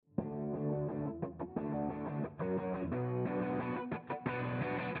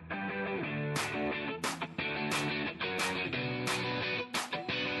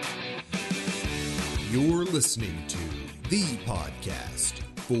You're listening to the podcast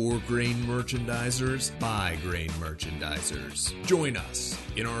for grain merchandisers by grain merchandisers. Join us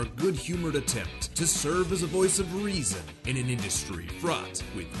in our good-humored attempt to serve as a voice of reason in an industry fraught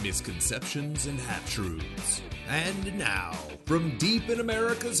with misconceptions and half-truths. And now, from deep in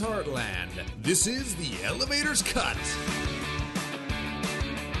America's heartland, this is the Elevator's Cut.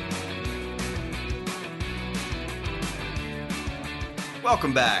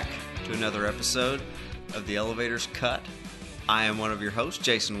 Welcome back to another episode of the Elevator's Cut. I am one of your hosts,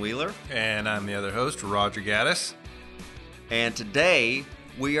 Jason Wheeler. And I'm the other host, Roger Gaddis. And today,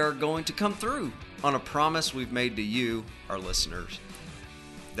 we are going to come through on a promise we've made to you, our listeners,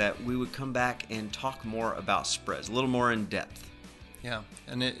 that we would come back and talk more about spreads, a little more in depth. Yeah,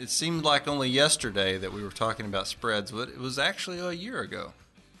 and it seemed like only yesterday that we were talking about spreads, but it was actually a year ago.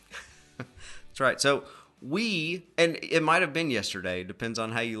 That's right. So and it might have been yesterday, depends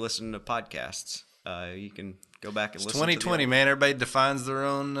on how you listen to podcasts. You can go back and listen 2020, man. Everybody defines their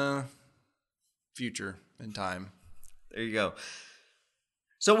own future and time. There you go.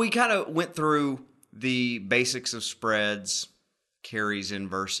 So we kind of went through the basics of spreads, carries,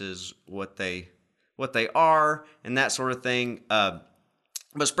 inverses, what they are, and that sort of thing. But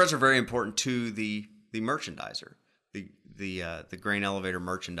spreads are very important to the merchandiser, the grain elevator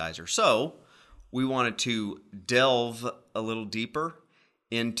merchandiser. So we wanted to delve a little deeper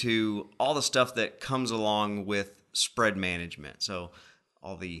into all the stuff that comes along with spread management. So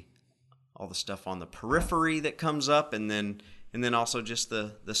all the stuff on the periphery that comes up, and then also just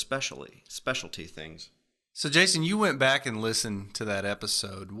the specialty things. So Jason, you went back and listened to that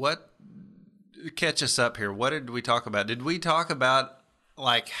episode. Catch us up here. What did we talk about? Did we talk about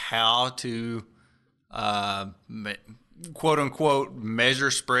like how to quote unquote measure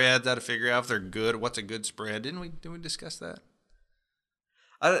spreads, how to figure out if they're good, what's a good spread? Didn't we discuss that?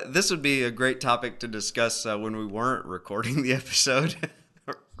 This would be a great topic to discuss when we weren't recording the episode,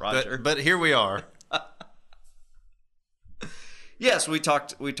 Roger. But here we are. Yes, we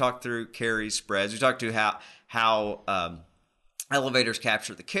talked through carry spreads. We talked to how elevators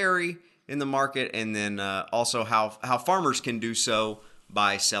capture the carry in the market, and then also how farmers can do so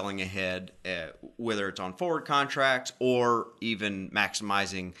by selling ahead, whether it's on forward contracts or even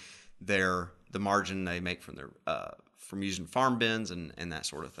maximizing the margin they make from using farm bins and that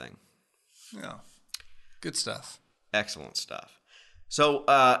sort of thing. Yeah, good stuff. Excellent stuff. So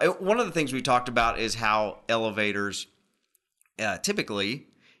one of the things we talked about is how elevators, typically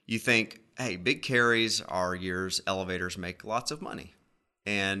you think, hey, big carries are years elevators make lots of money,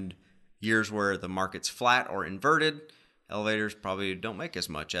 and years where the market's flat or inverted, elevators probably don't make as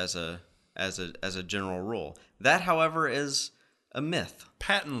much as a general rule. That, however, is a myth.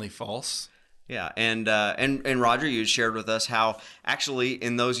 Patently false. Yeah, and Roger, you shared with us how actually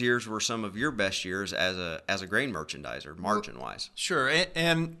in those years were some of your best years as a grain merchandiser, margin wise. Sure,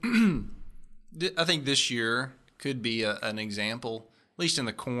 and I think this year could be an example, at least in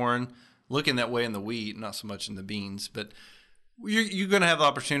the corn, looking that way in the wheat, not so much in the beans. But you're going to have the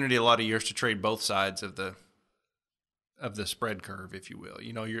opportunity a lot of years to trade both sides of the spread curve, if you will.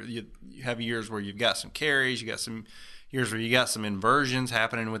 You know, you have years where you've got some carries, you got some years where you got some inversions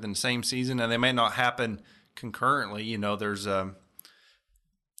happening within the same season, and they may not happen concurrently. You know, there's a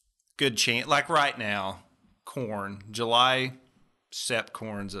good chance, like right now, corn, July, Sep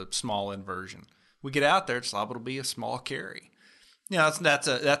corn's a small inversion. We get out there, it's liable to be a small carry. You know, that's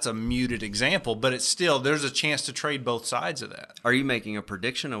a muted example, but it's still, there's a chance to trade both sides of that. Are you making a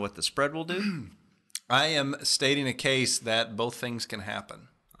prediction of what the spread will do? I am stating a case that both things can happen.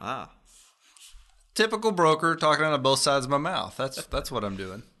 Ah. Typical broker talking out of both sides of my mouth. That's what I'm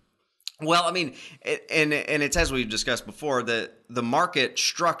doing. Well, I mean, and it's as we've discussed before, the market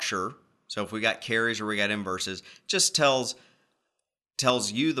structure, so if we got carries or we got inverses, just tells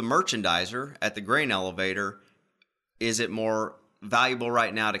you, the merchandiser at the grain elevator, is it more valuable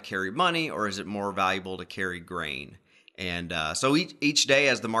right now to carry money or is it more valuable to carry grain? And so each day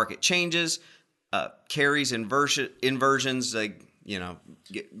as the market changes, carries, inversions,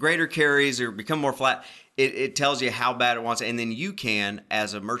 get greater carries or become more flat, it tells you how bad it wants. And then you can,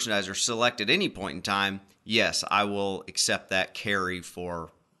 as a merchandiser, select at any point in time, yes, I will accept that carry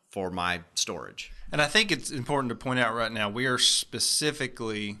for my storage. And I think it's important to point out right now, we are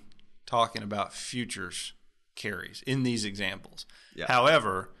specifically talking about futures carries in these examples. Yeah.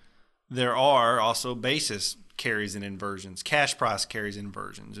 However, there are also basis carries and inversions, cash price carries and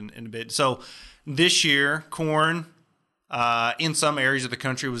inversions and a bit. So this year, corn in some areas of the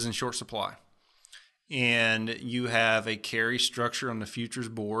country was in short supply. And you have a carry structure on the futures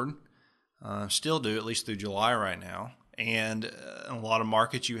board, still do, at least through July right now. And in a lot of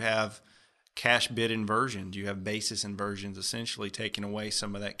markets, you have cash bid inversions. You have basis inversions, essentially taking away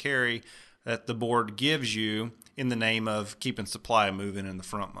some of that carry that the board gives you in the name of keeping supply moving in the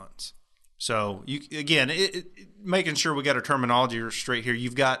front months. So you again, making sure we got our terminology straight here.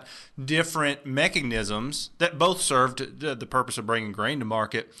 You've got different mechanisms that both serve the purpose of bringing grain to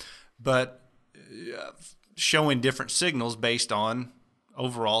market, but showing different signals based on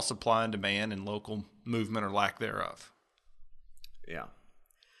overall supply and demand and local movement or lack thereof. Yeah.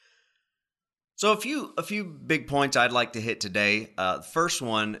 So a few big points I'd like to hit today. The first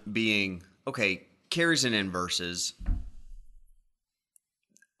one being, okay, carries and inverses.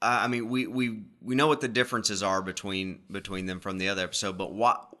 I mean, we know what the differences are between them from the other episode, but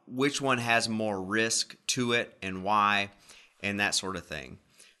which one has more risk to it and why, and that sort of thing.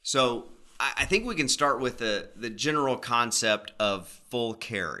 So I think we can start with the general concept of full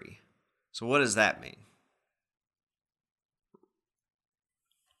carry. So what does that mean?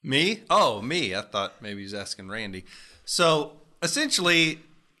 Me? Oh, me. I thought maybe he was asking Randy. So essentially,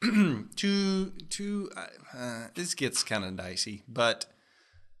 this gets kind of dicey, but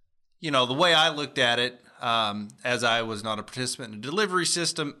the way I looked at it, as I was not a participant in a delivery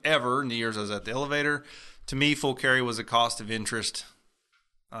system ever in the years I was at the elevator, to me, full carry was a cost of interest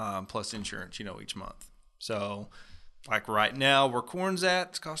plus insurance, each month. So like right now where corn's at,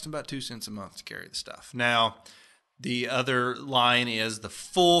 it's costing about 2 cents a month to carry the stuff. Now, the other line is the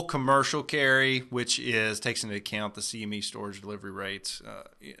full commercial carry, which takes into account the CME storage delivery rates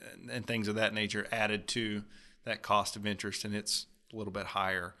and things of that nature added to that cost of interest, and it's a little bit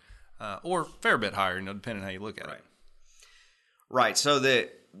higher. Or a fair bit higher, depending on how you look at it. Right. So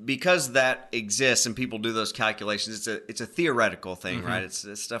because that exists and people do those calculations, it's a theoretical thing, right? It's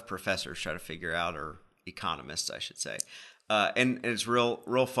stuff professors try to figure out, or economists, I should say. And it's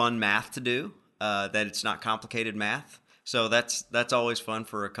real fun math to do. That it's not complicated math. So that's always fun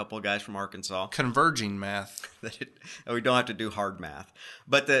for a couple of guys from Arkansas. Converging math. We don't have to do hard math.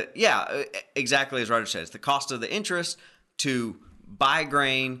 But exactly as Roger says, the cost of the interest to buy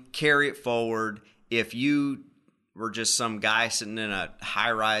grain, carry it forward. If you were just some guy sitting in a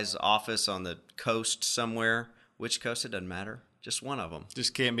high-rise office on the coast somewhere, which coast, it doesn't matter, just one of them.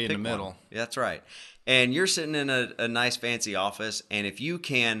 Just can't be in the middle. Yeah, that's right. And you're sitting in a nice fancy office, and if you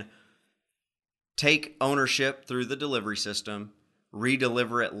can take ownership through the delivery system,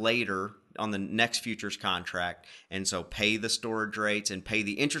 redeliver it later on the next futures contract, and so pay the storage rates and pay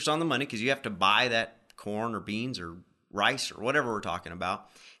the interest on the money, because you have to buy that corn or beans or rice or whatever we're talking about,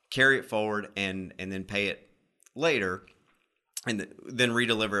 carry it forward and then pay it later, and then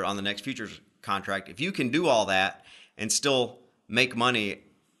redeliver it on the next futures contract. If you can do all that and still make money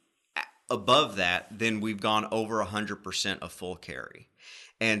above that, then we've gone over 100% of full carry.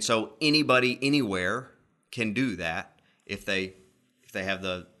 And so anybody anywhere can do that if they have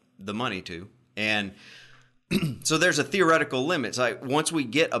the money to. And so there's a theoretical limit. It's like once we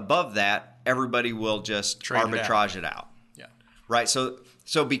get above that, everybody will just arbitrage it out. Yeah. Right. So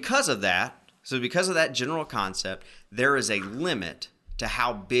because of that general concept, there is a limit to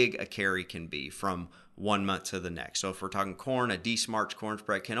how big a carry can be from 1 month to the next. So if we're talking corn, a D-Smarts corn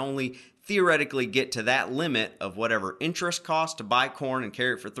spread can only theoretically get to that limit of whatever interest costs to buy corn and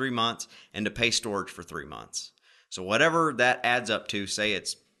carry it for 3 months and to pay storage for 3 months. So whatever that adds up to, say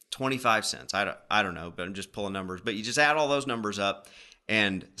it's 25 cents. I don't know, but I'm just pulling numbers. But you just add all those numbers up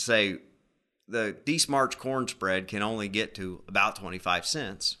and say the D-Smarts corn spread can only get to about 25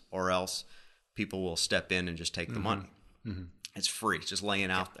 cents, or else people will step in and just take the money. Mm-hmm. It's free. It's just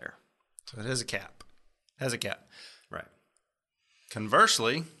laying out there. So it has a cap. Right.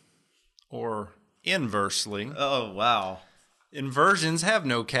 Conversely, or inversely. Oh, wow. Inversions have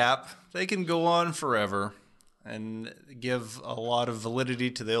no cap. They can go on forever and give a lot of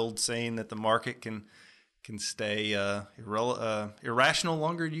validity to the old saying that the market can stay irrational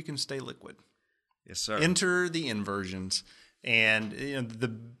longer than you can stay liquid. Yes, sir. Enter the inversions. And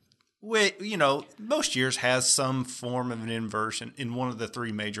most years has some form of an inversion in one of the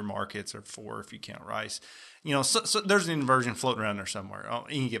three major markets, or four if you count rice. So there's an inversion floating around there somewhere at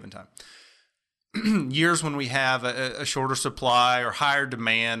any given time. Years when we have a shorter supply or higher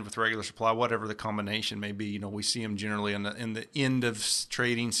demand with regular supply, whatever the combination may be, we see them generally in the end of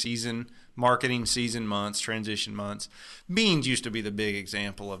trading season, marketing season months, transition months. Beans used to be the big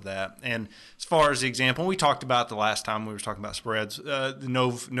example of that. And as far as the example, we talked about the last time we were talking about spreads, the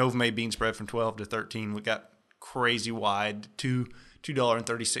Nov May bean spread from 12 to 13, we got crazy wide,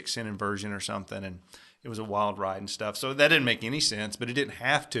 $2.36 inversion or something, and it was a wild ride and stuff. So that didn't make any sense, but it didn't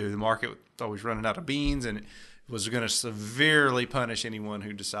have to. The market was always running out of beans, and it was going to severely punish anyone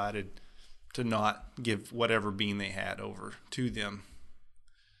who decided to not give whatever bean they had over to them.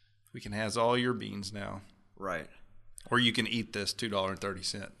 We can has all your beans now. Right. Or you can eat this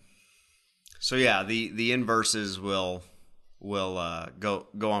 $2.30. So yeah, the inverses will go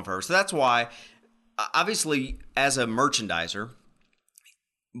on forever. So that's why, obviously, as a merchandiser,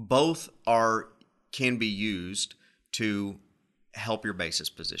 both can be used to help your basis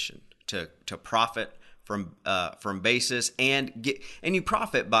position, to profit from basis, and you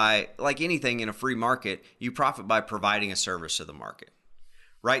profit by, like anything in a free market, you profit by providing a service to the market.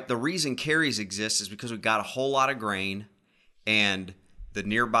 Right? The reason carries exist is because we've got a whole lot of grain, and the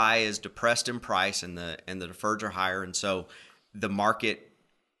nearby is depressed in price, and the deferreds are higher, and so the market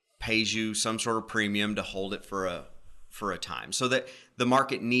pays you some sort of premium to hold it for a time. So that the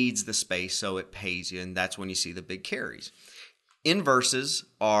market needs the space, so it pays you, and that's when you see the big carries. Inverses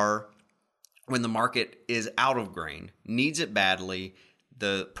are when the market is out of grain, needs it badly,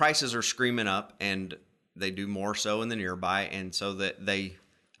 the prices are screaming up, and they do more so in the nearby, and so that they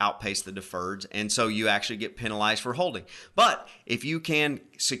outpace the deferreds, and so you actually get penalized for holding. But if you can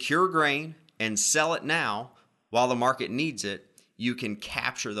secure grain and sell it now while the market needs it, you can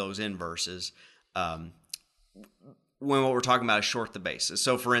capture those inverses when what we're talking about is short the basis.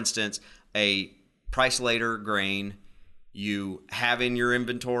 So for instance, a price later grain you have in your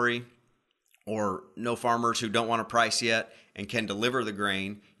inventory, or no farmers who don't want to price yet and can deliver the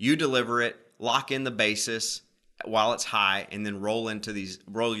grain, you deliver it, lock in the basis while it's high, and then roll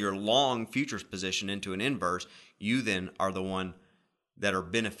your long futures position into an inverse. You then are the one that are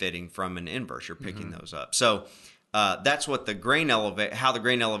benefiting from an inverse. You're picking those up. So that's what the grain how the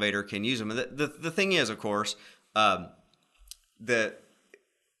grain elevator can use them. The thing is, of course, and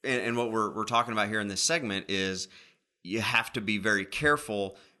what we're talking about here in this segment is you have to be very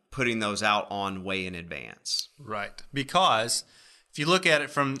careful putting those out on way in advance. Right. Because if you look at it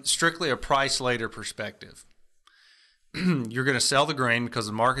from strictly a price later perspective, you're going to sell the grain because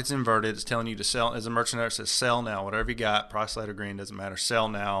the market's inverted. It's telling you to sell. As a merchandiser, it says sell now. Whatever you got, price later grain, doesn't matter. Sell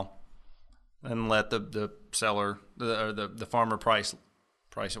now, and let the seller, the farmer price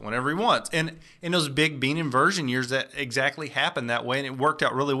it whenever he wants. And in those big bean inversion years, that exactly happened that way, and it worked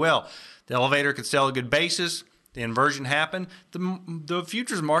out really well. The elevator could sell a good basis. The inversion happened. The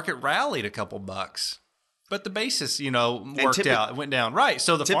futures market rallied a couple bucks. But the basis, worked out. It went down. Right.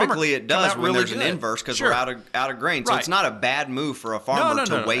 So the typically it does when there's an inverse because we're out of grain. So Right. It's not a bad move for a farmer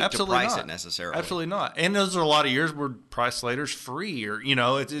to wait to price not. it necessarily. Absolutely not. And those are a lot of years where price later's free, or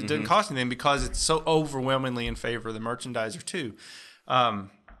it doesn't cost anything because it's so overwhelmingly in favor of the merchandiser too.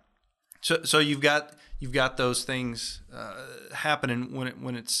 So you've got those things happening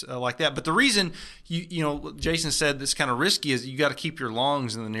when it's like that. But the reason Jason said this kind of risky is you got to keep your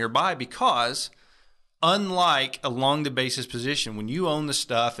longs in the nearby, because unlike a long the basis position, when you own the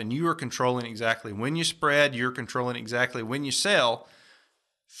stuff and you are controlling exactly when you spread, you're controlling exactly when you sell.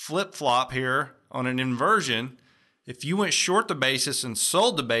 Flip flop here on an inversion. If you went short the basis and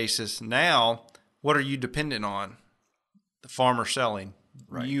sold the basis, now what are you dependent on? The farmer selling.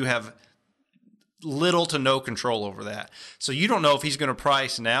 Right. You have little to no control over that. So you don't know if he's going to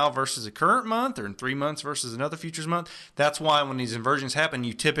price now versus a current month, or in 3 months versus another futures month. That's why when these inversions happen,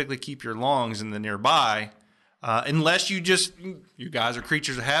 you typically keep your longs in the nearby, unless you guys are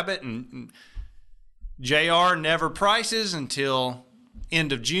creatures of habit, and JR never prices until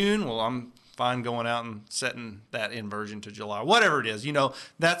end of June. Well, I'm fine going out and setting that inversion to July, whatever it is.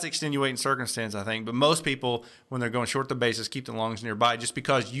 That's extenuating circumstance, I think. But most people, when they're going short the basis, keep the longs nearby, just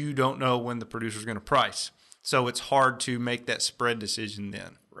because you don't know when the producer's going to price. So it's hard to make that spread decision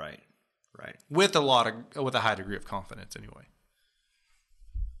then. Right. With a high degree of confidence, anyway.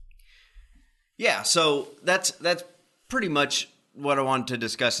 Yeah. So that's pretty much what I wanted to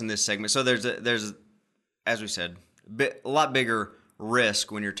discuss in this segment. So there's as we said, a lot bigger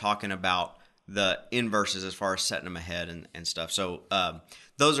risk when you're talking about the inverses as far as setting them ahead and stuff. So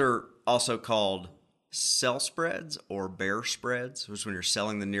those are also called sell spreads or bear spreads, which is when you're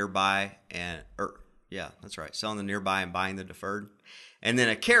selling the nearby selling the nearby and buying the deferred. And then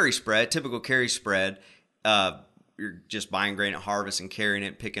a carry spread, typical carry spread, you're just buying grain at harvest and carrying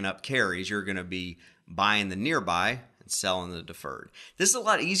it, picking up carries. You're going to be buying the nearby and selling the deferred. This is a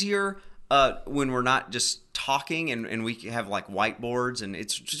lot easier when we're not just talking and we have like whiteboards, and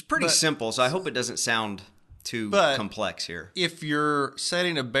it's just pretty simple. So I hope it doesn't sound too complex here. If you're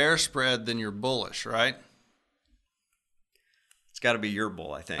setting a bear spread, then you're bullish, right? It's got to be your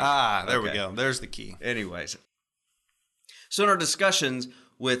bull, I think. There we go. There's the key. Anyways. So in our discussions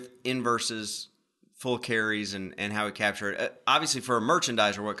with inverses, full carries, and how we capture it, obviously for a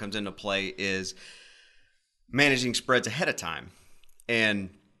merchandiser, what comes into play is managing spreads ahead of time. And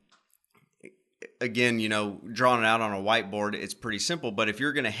again, drawing it out on a whiteboard, it's pretty simple. But if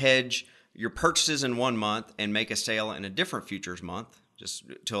you're going to hedge your purchases in one month and make a sale in a different futures month, just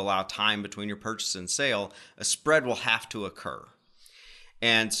to allow time between your purchase and sale, a spread will have to occur.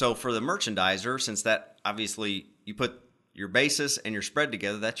 And so for the merchandiser, since that obviously you put your basis and your spread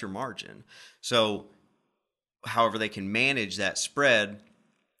together, that's your margin. So however they can manage that spread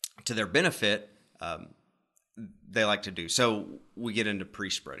to their benefit, they like to do. So we get into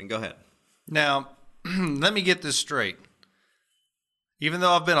pre-spreading. Go ahead. Now, let me get this straight. Even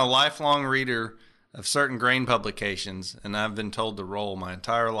though I've been a lifelong reader of certain grain publications and I've been told to roll my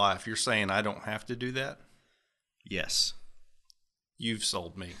entire life, you're saying I don't have to do that? Yes. You've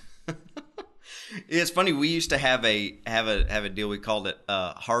sold me. It's funny. We used to have a deal. We called it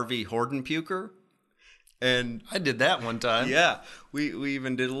Harvey Hordenpuker. And I did that one time. Yeah, we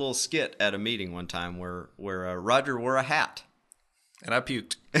even did a little skit at a meeting one time where Roger wore a hat, and I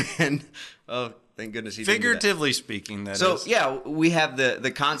puked. And oh, thank goodness he figuratively didn't do that. Speaking. That so is. Yeah, we have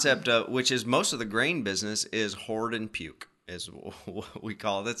the concept of, which is most of the grain business is hoard and puke is what we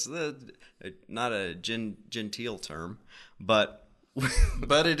call it. That's not a genteel term, but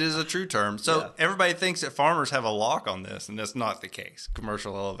it is a true term. So yeah. Everybody thinks that farmers have a lock on this, and that's not the case.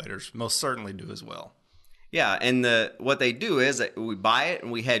 Commercial elevators most certainly do as well. Yeah, and what they do is that we buy it and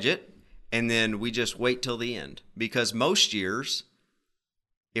we hedge it, and then we just wait till the end. Because most years,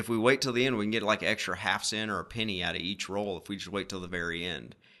 if we wait till the end, we can get like an extra half cent or a penny out of each roll if we just wait till the very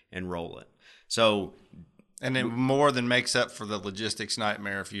end and roll it. So, and it more than makes up for the logistics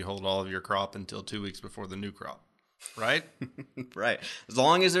nightmare if you hold all of your crop until 2 weeks before the new crop, right? Right. As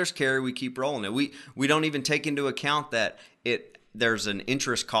long as there's carry, we keep rolling it. We don't even take into account that there's an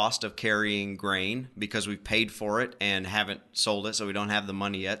interest cost of carrying grain because we've paid for it and haven't sold it, so we don't have the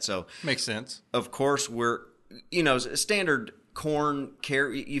money yet. So makes sense. Of course, we're standard corn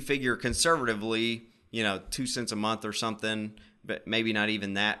carry. You figure conservatively, 2 cents a month or something, but maybe not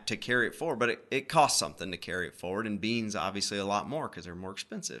even that to carry it forward. But it costs something to carry it forward, and beans obviously a lot more because they're more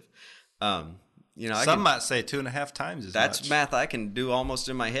expensive. Some might say 2.5 times as much. That's math I can do almost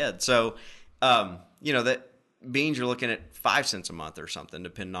in my head. So, that. Beans, you're looking at 5 cents a month or something,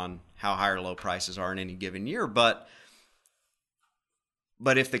 depending on how high or low prices are in any given year. But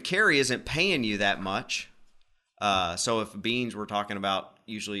if the carry isn't paying you that much, so if beans, we're talking about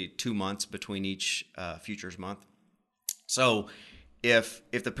usually 2 months between each futures month. So if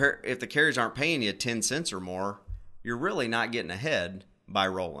the carries aren't paying you 10 cents or more, you're really not getting ahead by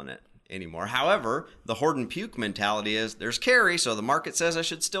rolling it anymore. However, the hoard and puke mentality is there's carry, so the market says I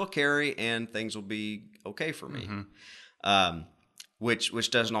should still carry, and things will be okay for me. Mm-hmm.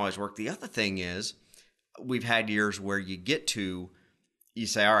 Which doesn't always work. The other thing is we've had years where you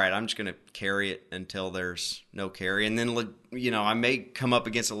say, all right, I'm just going to carry it until there's no carry. And then, I may come up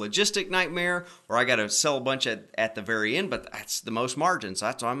against a logistic nightmare, or I got to sell a bunch at the very end, but that's the most margin. So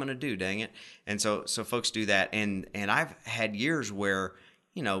that's what I'm going to do, dang it. And so folks do that. And I've had years where,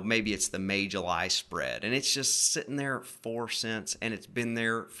 maybe it's the May-July spread, and it's just sitting there at 4 cents, and it's been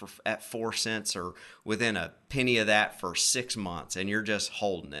there at 4 cents or within a penny of that for 6 months, and you're just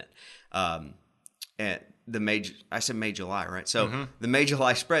holding it. I said May-July, right? So The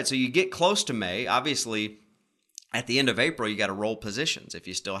May-July spread. So you get close to May. Obviously, at the end of April, you got to roll positions if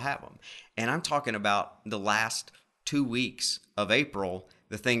you still have them. And I'm talking about the last 2 weeks of April,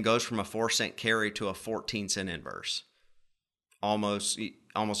 the thing goes from a 4 cent carry to a 14 cent inverse. Almost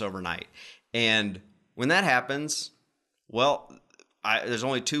overnight. And when that happens, well, there's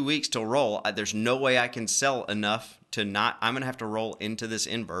only 2 weeks till roll. There's no way I can sell enough I'm going to have to roll into this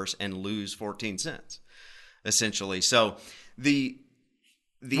inverse and lose 14 cents, essentially. So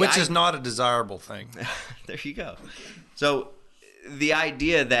which is not a desirable thing. There you go. So the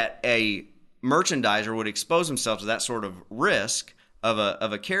idea that a merchandiser would expose himself to that sort of risk of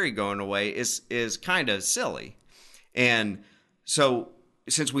a carry going away is kind of silly. And so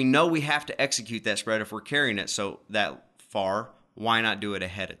since we know we have to execute that spread if we're carrying it so that far, why not do it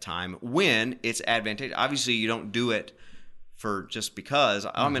ahead of time when it's advantageous? Obviously, you don't do it for just because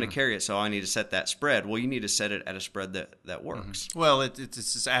I'm going to carry it, so I need to set that spread. Well, you need to set it at a spread that works. Mm-hmm. Well, it's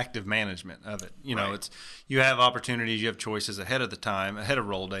this active management of it. Right. You have opportunities, you have choices ahead of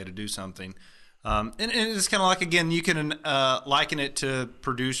roll day to do something. And it's kind of like, again, you can liken it to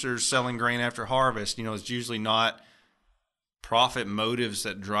producers selling grain after harvest. It's usually not profit motives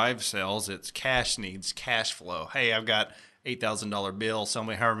that drive sales. It's cash needs, cash flow. Hey, I've got $8,000 bill. Sell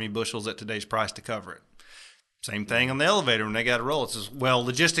me however many bushels at today's price to cover it. Same thing on the elevator when they got to roll. It says, well,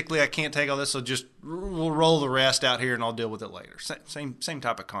 logistically, I can't take all this, so we'll roll the rest out here and I'll deal with it later. Same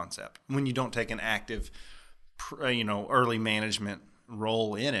type of concept. When you don't take an active, early management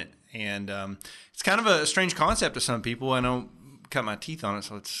role in it. And it's kind of a strange concept to some people. I know cut my teeth on it,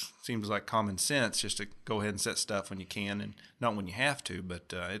 so it seems like common sense just to go ahead and set stuff when you can and not when you have to. But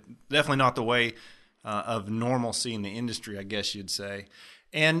definitely not the way of normalcy in the industry, I guess you'd say.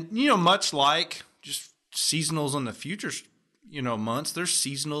 And, much like just seasonals on the futures, months, there's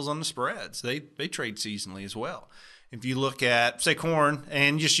seasonals on the spreads. They trade seasonally as well. If you look at, say, corn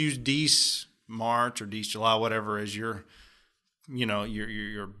and just use Dees March or Dees July, whatever, as your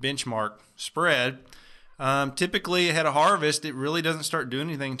benchmark spread, typically ahead of harvest, it really doesn't start doing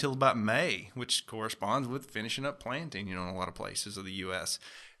anything until about May, which corresponds with finishing up planting, in a lot of places of the U.S.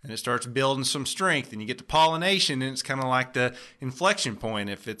 And it starts building some strength, and you get to pollination, and it's kind of like the inflection point.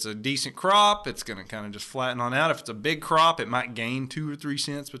 If it's a decent crop, it's going to kind of just flatten on out. If it's a big crop, it might gain 2 or 3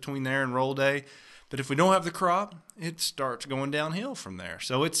 cents between there and roll day. But if we don't have the crop, it starts going downhill from there.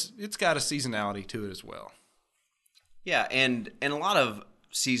 So it's got a seasonality to it as well. Yeah, and a lot of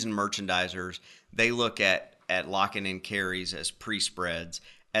seasoned merchandisers, they look at locking in carries as pre-spreads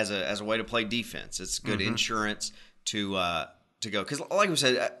as a way to play defense. It's good insurance to go, because like we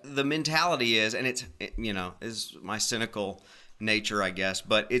said, the mentality is, and is my cynical nature, I guess,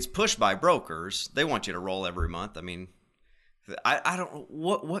 but it's pushed by brokers. They want you to roll every month. I mean, I don't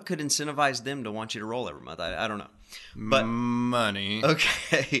what could incentivize them to want you to roll every month. I don't know, but money.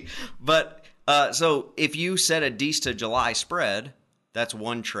 Okay, but so if you set a Dees to July spread, that's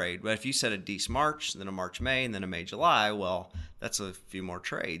one trade. But if you set a Dees March, then a March May, and then a May July, well, that's a few more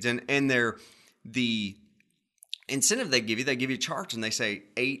trades. And they're the incentive they give you charts, and they say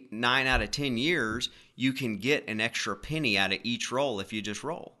 8, 9 out of 10 years you can get an extra penny out of each roll if you just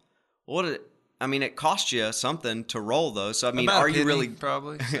roll. It costs you something to roll those. So About are a penny, you really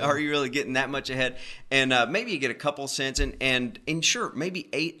probably? So. Are you really getting that much ahead? And maybe you get a couple cents, and sure, maybe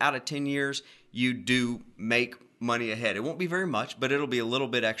 8 out of 10 years you do make money ahead. It won't be very much, but it'll be a little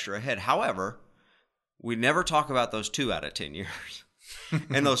bit extra ahead. However, we never talk about those 2 out of 10 years.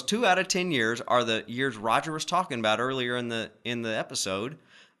 And those 2 out of 10 years are the years Roger was talking about earlier in the episode.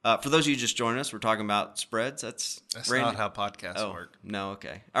 For those of you just joining us, we're talking about spreads. That's not how podcasts work. No,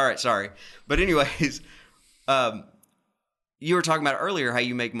 okay. All right, sorry. But anyways, you were talking about earlier how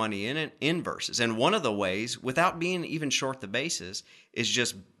you make money in inverses. And one of the ways, without being even short the basis, is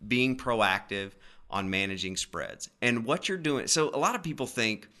just being proactive on managing spreads. And what you're doing, so a lot of people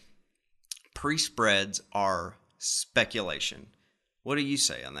think pre-spreads are speculation. What do you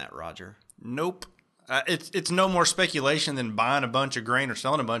say on that, Roger? Nope. It's no more speculation than buying a bunch of grain or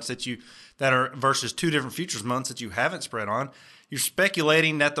selling a bunch that are versus 2 different futures months that you haven't spread on. You're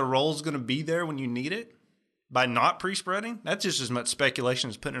speculating that the roll's going to be there when you need it by not pre-spreading. That's just as much speculation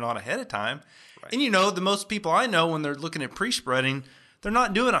as putting it on ahead of time. Right. And the most people I know, when they're looking at pre-spreading, they're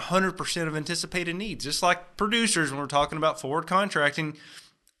not doing 100% of anticipated needs. Just like producers, when we're talking about forward contracting,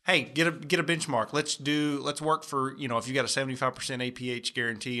 hey, get a benchmark. Let's work for, if you got a 75% APH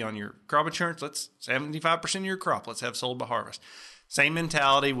guarantee on your crop insurance, let's 75% of your crop. Let's have sold by harvest. Same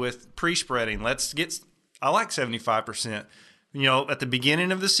mentality with pre-spreading. I like 75%. At the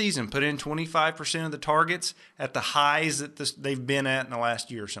beginning of the season, put in 25% of the targets at the highs that they've been at in the last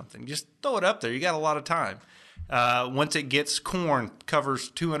year or something. Just throw it up there. You got a lot of time. Once it gets corn,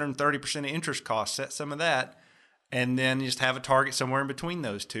 covers 230% of interest costs, set some of that. And then just have a target somewhere in between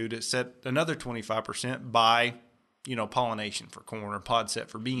those two to set another 25% by, pollination for corn or pod set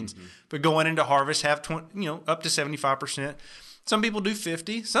for beans. Mm-hmm. But going into harvest, have up to 75%. Some people do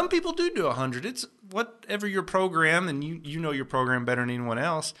 50. Some people do 100. It's whatever your program, and you know your program better than anyone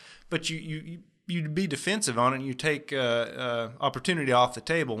else. But you be defensive on it, and you take opportunity off the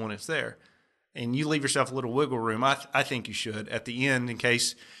table when it's there, and you leave yourself a little wiggle room. I think you should at the end in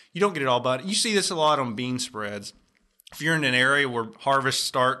case you don't get it all. But you see this a lot on bean spreads. If you're in an area where harvest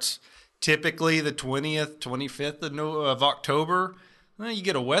starts typically the 20th, 25th of October, well, you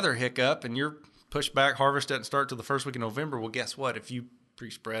get a weather hiccup and you're pushed back. Harvest doesn't start till the first week of November. Well, guess what? If you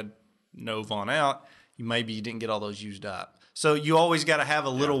pre-spread Nov on out, you didn't get all those used up. So you always got to have a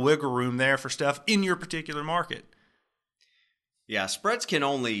little wiggle room there for stuff in your particular market. Yeah, spreads can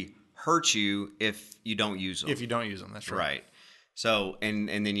only hurt you if you don't use them. If you don't use them, that's right. Right. So and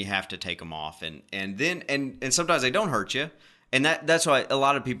then you have to take them off, and sometimes they don't hurt you, and that's why a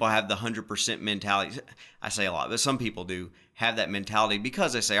lot of people have the 100% mentality. I say a lot, but some people do have that mentality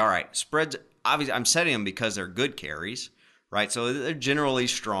because they say, all right, spreads. Obviously, I'm setting them because they're good carries, right? So they're generally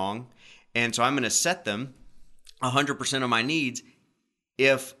strong, and so I'm going to set them 100% of my needs.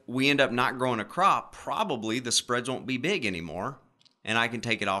 If we end up not growing a crop, probably the spreads won't be big anymore. and I can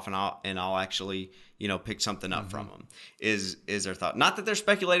take it off, and I'll actually, pick something up from them, is their thought. Not that they're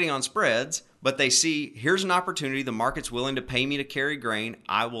speculating on spreads, but they see, here's an opportunity. The market's willing to pay me to carry grain.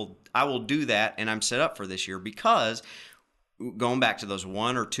 I will do that, and I'm set up for this year, because going back to those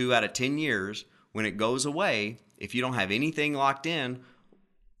 1 or 2 out of 10 years, when it goes away, if you don't have anything locked in,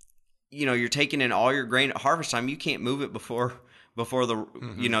 you're taking in all your grain at harvest time. You can't move it before the,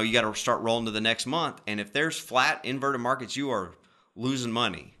 you got to start rolling to the next month. And if there's flat inverted markets, you are losing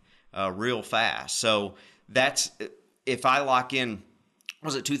money real fast. So that's, if I lock in,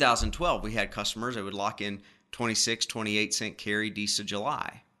 was it 2012? We had customers that would lock in 26, 28 cent carry Dees to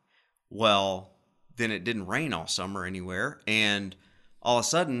July. Well, then it didn't rain all summer anywhere. And all of a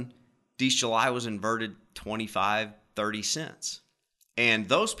sudden, Dees July was inverted 25, 30 cents. And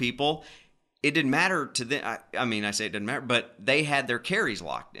those people, it didn't matter to them. I say it didn't matter, but they had their carries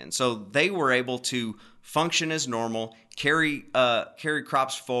locked in. So they were able to function as normal, carry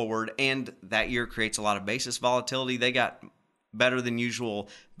crops forward, and that year creates a lot of basis volatility. They got better than usual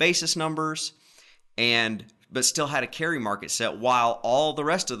basis numbers, but still had a carry market set, while all the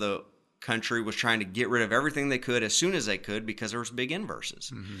rest of the country was trying to get rid of everything they could as soon as they could, because there was big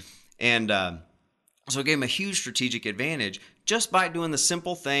inverses. And so it gave them a huge strategic advantage just by doing the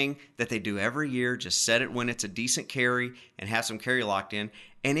simple thing that they do every year. Just set it when it's a decent carry and have some carry locked in.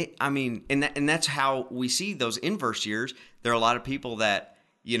 And and that's how we see those inverse years. There are a lot of people that,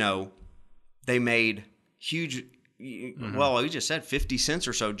 they made huge, well, we just said 50 cents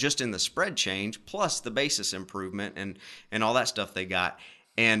or so just in the spread change, plus the basis improvement and all that stuff they got.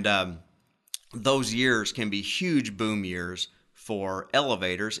 And those years can be huge boom years for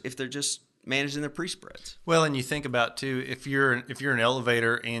elevators if they're just managing their pre-spreads. Well, and you think about too, if you're an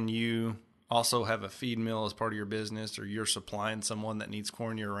elevator and you also have a feed mill as part of your business, or you're supplying someone that needs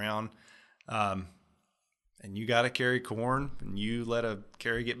corn year round, and you got to carry corn, and you let a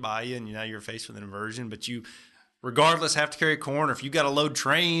carry get by you, and now you're faced with an inversion, but you regardless have to carry corn, or if you got to load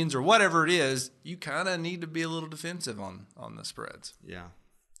trains or whatever it is, you kind of need to be a little defensive on the spreads. Yeah.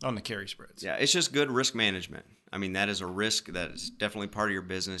 On the carry spreads. Yeah, it's just good risk management. That is a risk that is definitely part of your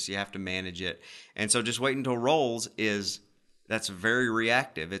business. You have to manage it. And so just waiting until rolls that's very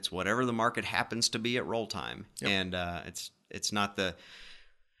reactive. It's whatever the market happens to be at roll time. Yep. And it's not the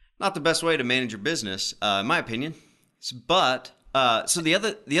best way to manage your business, in my opinion. But so the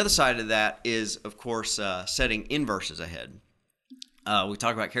other side of that is, of course, setting inverses ahead. We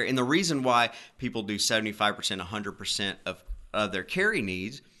talk about carry, and the reason why people do 75%, 100% of their carry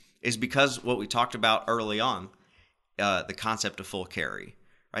needs is because what we talked about early on, the concept of full carry,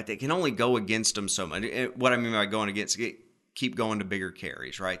 right? They can only go against them so much. What I mean by going against, keep going to bigger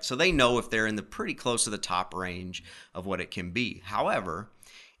carries, right? So they know if they're in the pretty close to the top range of what it can be. However,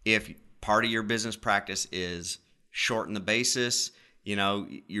 if part of your business practice is shorten the basis,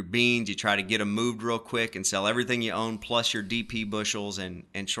 your beans, you try to get them moved real quick and sell everything you own plus your DP bushels and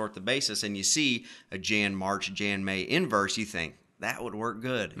short the basis, and you see a Jan-March, Jan-May inverse, you think, that would work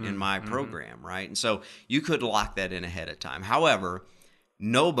good in my program, right? And so you could lock that in ahead of time. However,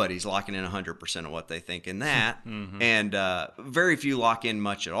 nobody's locking in 100% of what they think in that, and very few lock in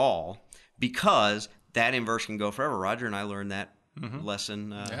much at all, because that inverse can go forever. Roger and I learned that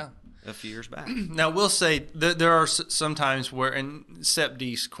lesson a few years back. Now, we'll say there are some times where, and Sep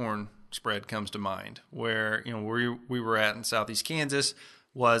Dees corn spread comes to mind, where where we were at in southeast Kansas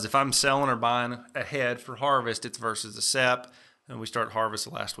was, if I'm selling or buying ahead for harvest, it's versus the Sep. And we start harvest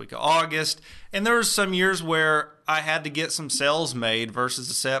the last week of August. And there was some years where I had to get some sales made versus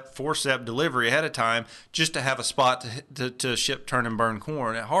the Sep for Sep delivery ahead of time, just to have a spot to ship, turn, and burn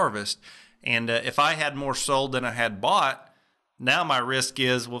corn at harvest. And if I had more sold than I had bought, now my risk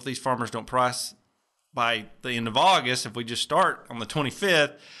is, well, if these farmers don't price by the end of August, if we just start on the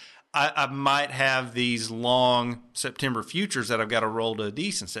 25th, I might have these long September futures that I've got to roll to a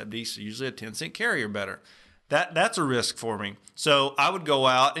decent Sep Dees, usually a 10-cent carry or better. That's a risk for me. So I would go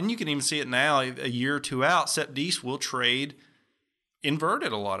out, and you can even see it now, a year or two out, Sep Dees will trade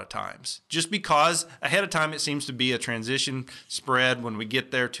inverted a lot of times, just because ahead of time it seems to be a transition spread. When we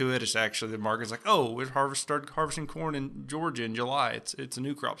get there to it, it's actually the market's like, oh, we started harvesting corn in Georgia in July. It's a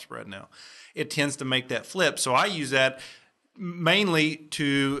new crop spread now. It tends to make that flip. So I use that mainly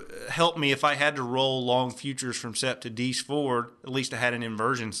to help me if I had to roll long futures from Sep to Dees forward. At least I had an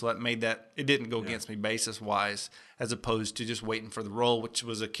inversion, so that made that, it didn't go against me basis wise, as opposed to just waiting for the roll, which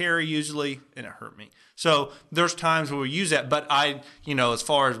was a carry usually, and it hurt me. So there's times where we use that, but as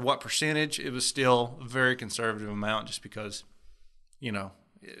far as what percentage, it was still a very conservative amount, just because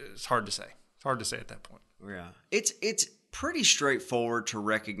it's hard to say. It's hard to say at that point. Yeah, it's pretty straightforward to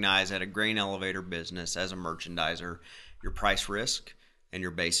recognize at a grain elevator business as a merchandiser your price risk and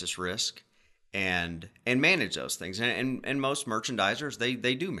your basis risk, and manage those things. And most merchandisers,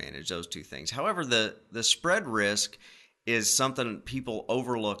 they do manage those two things. However, the spread risk is something people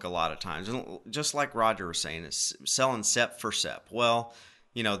overlook a lot of times. And just like Roger was saying, it's selling SEP for SEP. Well,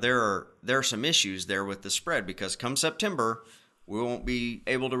 there are some issues there with the spread, because come September, we won't be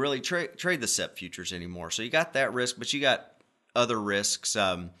able to really trade the SEP futures anymore. So you got that risk, but you got other risks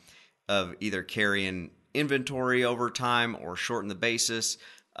of either carrying inventory over time or shorten the basis,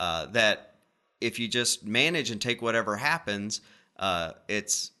 that if you just manage and take whatever happens,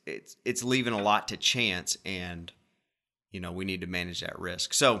 it's leaving a lot to chance, and we need to manage that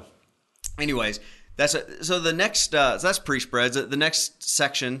risk. So, anyways, so the next so that's pre-spreads. The next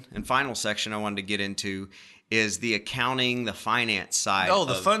section and final section I wanted to get into is the accounting, the finance side. Oh,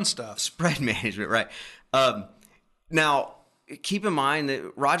 the fun stuff, spread management, right? Now, keep in mind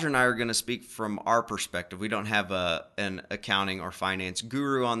that Roger and I are going to speak from our perspective. We don't have an accounting or finance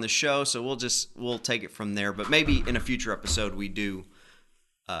guru on the show, so we'll take it from there. But maybe in a future episode, we do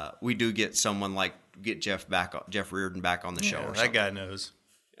get someone like Jeff Reardon back on the show. Or that guy knows.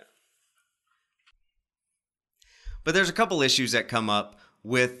 Yeah. But there's a couple issues that come up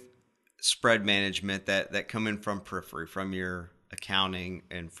with spread management that come in from periphery, from your accounting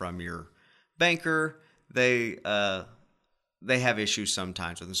and from your banker. They have issues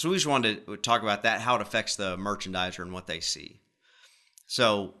sometimes with them. So we just wanted to talk about that, how it affects the merchandiser and what they see.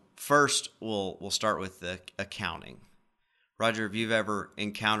 So first, we'll start with the accounting. Roger, have you ever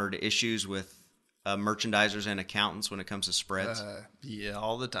encountered issues with merchandisers and accountants when it comes to spreads? Yeah,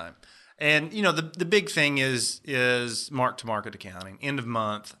 all the time. And the big thing is mark-to-market accounting, end of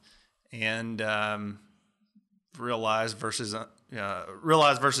month, and realized versus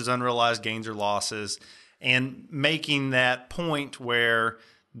unrealized gains or losses. And making that point where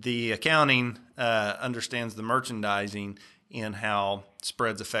the accounting understands the merchandising and how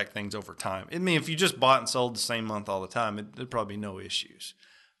spreads affect things over time. I mean, if you just bought and sold the same month all the time, there'd probably be no issues.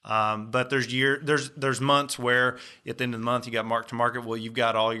 But there's months where at the end of the month you got mark to market. Well, you've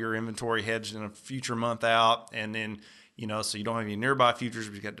got all your inventory hedged in a future month out, and then so you don't have any nearby futures,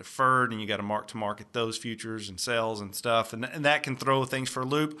 but you got deferred, and you got to mark to market those futures and sales and stuff, and that can throw things for a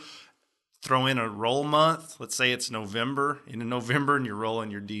loop. Throw in a roll month. Let's say it's November. In November, and you're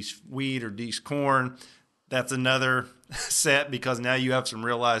rolling your Dees wheat or Dees corn. That's another set, because now you have some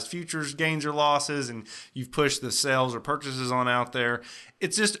realized futures gains or losses, and you've pushed the sales or purchases on out there.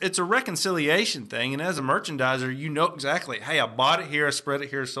 It's a reconciliation thing. And as a merchandiser, you know exactly, hey, I bought it here, I spread it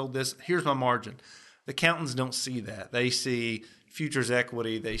here, sold this. Here's my margin. The accountants don't see that. They see futures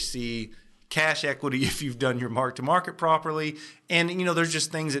equity. They see cash equity if you've done your mark to market properly. And there's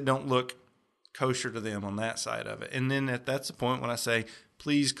just things that don't look kosher to them on that side of it. And then that's the point when I say,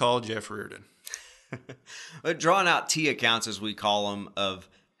 please call Jeff Reardon. But drawing out T accounts, as we call them, of,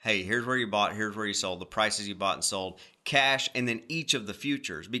 hey, here's where you bought, here's where you sold, the prices you bought and sold, cash, and then each of the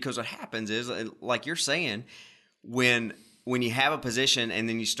futures. Because what happens is, like you're saying, when you have a position and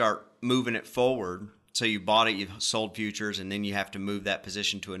then you start moving it forward, so you bought it, you've sold futures, and then you have to move that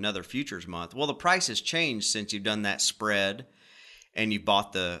position to another futures month. Well, the price has changed since you've done that spread and you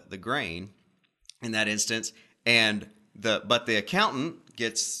bought the grain in that instance, but the accountant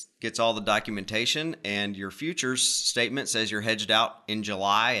gets all the documentation, and your futures statement says you're hedged out in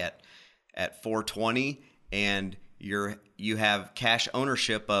July at 420, and you have cash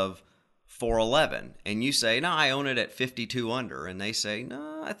ownership of 411, and you say, no, I own it at 52 under, and they say,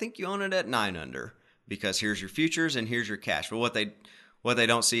 no, I think you own it at 9 under, because here's your futures and here's your cash. But what they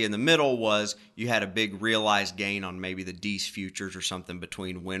don't see in the middle was you had a big realized gain on maybe the Dees futures or something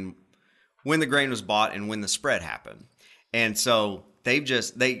between when the grain was bought and when the spread happened. And so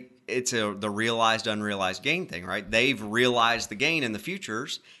it's the realized, unrealized gain thing, right? They've realized the gain in the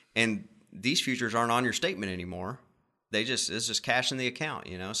futures, and these futures aren't on your statement anymore. It's just cash in the account,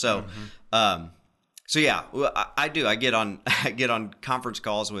 So, so yeah, I do. I get on conference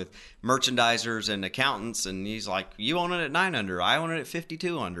calls with merchandisers and accountants, and he's like, "You own it at 9 under. I own it at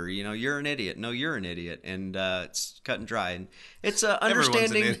 52 under. You're an idiot. No, you're an idiot." And it's cut and dry. And it's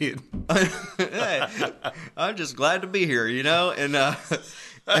understanding. Everyone's an idiot. Hey, I'm just glad to be here,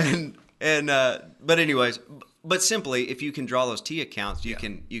 but anyways. But simply, if you can draw those T accounts, you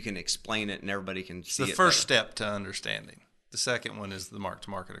can explain it, and everybody can see it. It's the first step to understanding. The second one is the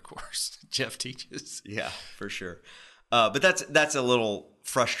mark-to-market, of course. Jeff teaches. Yeah, for sure. But that's a little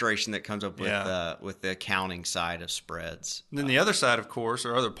frustration that comes up with the accounting side of spreads. And then the other side, of course,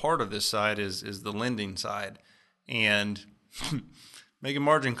 or other part of this side is the lending side. And making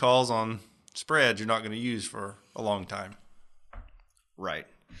margin calls on spreads you're not going to use for a long time. Right.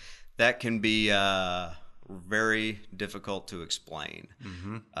 That can be very difficult to explain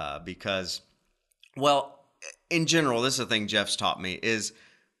because, well, in general, this is the thing Jeff's taught me is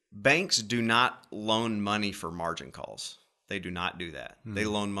banks do not loan money for margin calls. They do not do that. They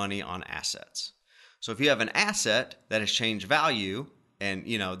loan money on assets. So if you have an asset that has changed value, and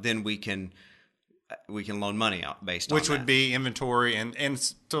then we can loan money out based on that. Which would be inventory and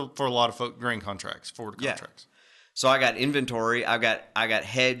still for a lot of grain contracts, forward contracts. So I got inventory. I got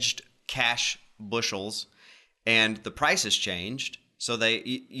hedged cash bushels, and the price has changed. So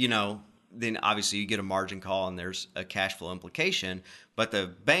they, then obviously you get a margin call and there's a cash flow implication. But the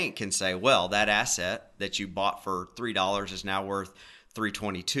bank can say, well, that asset that you bought for $3 is now worth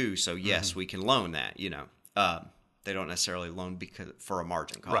 $3.22. So yes, we can loan that. They don't necessarily loan for a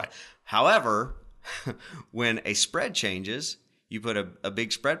margin call. Right. However, when a spread changes, you put a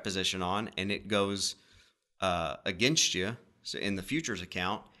big spread position on, and it goes against you in the futures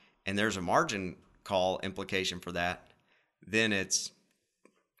account, and there's a margin call implication for that, then it's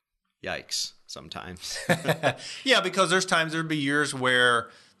yikes sometimes. Yeah, because there's times there'd be years where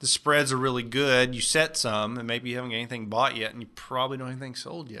the spreads are really good. You set some, and maybe you haven't got anything bought yet, and you probably don't have anything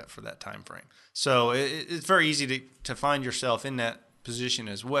sold yet for that time frame. So it's very easy to find yourself in that position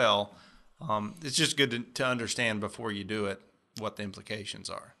as well. It's just good to understand before you do it what the implications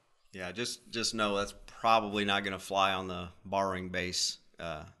are. Yeah, just know that's probably not going to fly on the borrowing base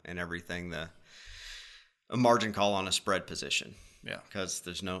and everything. A margin call on a spread position. Yeah, because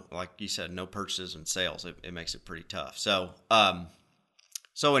there's no, like you said, no purchases and sales. It makes it pretty tough. So,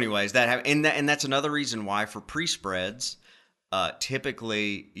 anyways, and that's another reason why for pre-spreads,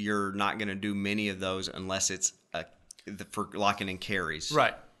 typically you're not going to do many of those unless it's for locking in carries.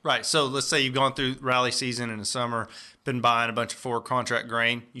 Right. So let's say you've gone through rally season in the summer, been buying a bunch of forward contract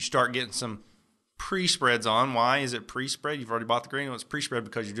grain. You start getting some pre-spreads on. Why is it pre-spread? You've already bought the grain. Well, it's pre-spread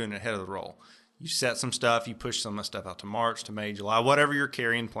because you're doing it ahead of the roll. You set some stuff. You push some of the stuff out to March, to May, July, whatever your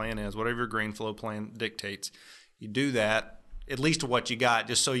carrying plan is, whatever your grain flow plan dictates. You do that, at least to what you got,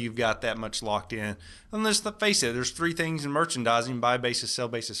 just so you've got that much locked in. And let's face it, there's three things in merchandising: buy basis, sell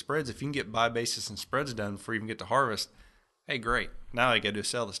basis, spreads. If you can get buy basis and spreads done before you even get to harvest, hey, great. Now all you got to do is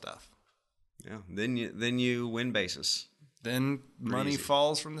sell the stuff. Yeah. Then you win basis. Then money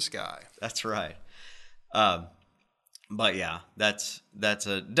falls from the sky. That's right. But yeah, that's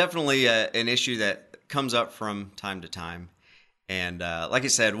definitely an issue that comes up from time to time. And like I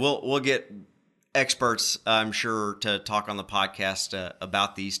said, we'll get experts, I'm sure, to talk on the podcast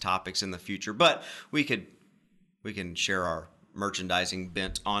about these topics in the future. But we can share our merchandising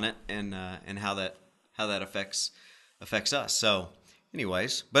bent on it and how that affects us. So,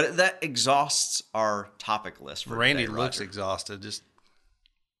 anyways, but that exhausts our topic list for Randy today, looks Roger. exhausted.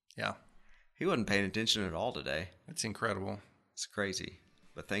 Yeah. He wasn't paying attention at all today. It's incredible. It's crazy.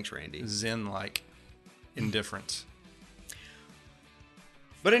 But thanks, Randy. Zen-like indifference.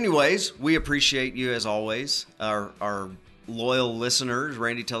 But anyways, we appreciate you as always. Our loyal listeners.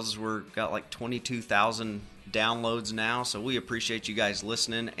 Randy tells us we've got like 22,000 downloads now. So we appreciate you guys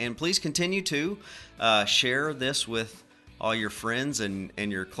listening. And please continue to share this with all your friends and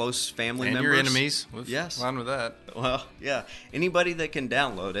your close family and members. your enemies. Yes. Fine with that. Well, yeah. Anybody that can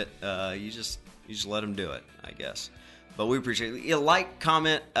download it, you just let them do it, I guess. But we appreciate it. Like,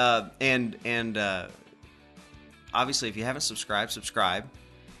 comment, and obviously, if you haven't subscribed, subscribe.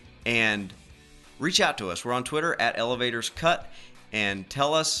 And reach out to us. We're on Twitter at ElevatorsCut, and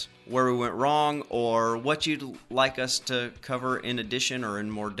tell us where we went wrong or what you'd like us to cover in addition or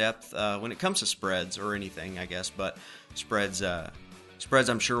in more depth when it comes to spreads or anything, I guess. But spreads,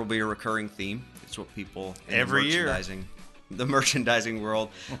 I'm sure, will be a recurring theme. It's what people in every year, the merchandising world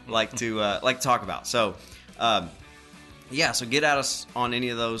like to talk about. So, so get at us on any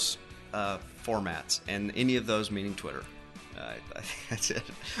of those formats, and any of those meaning Twitter. I think that's it.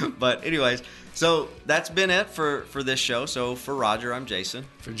 But anyways, so that's been it for this show. So for Roger, I'm Jason.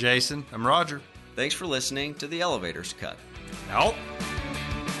 For Jason, I'm Roger. Thanks for listening to the Elevators Cut. Out.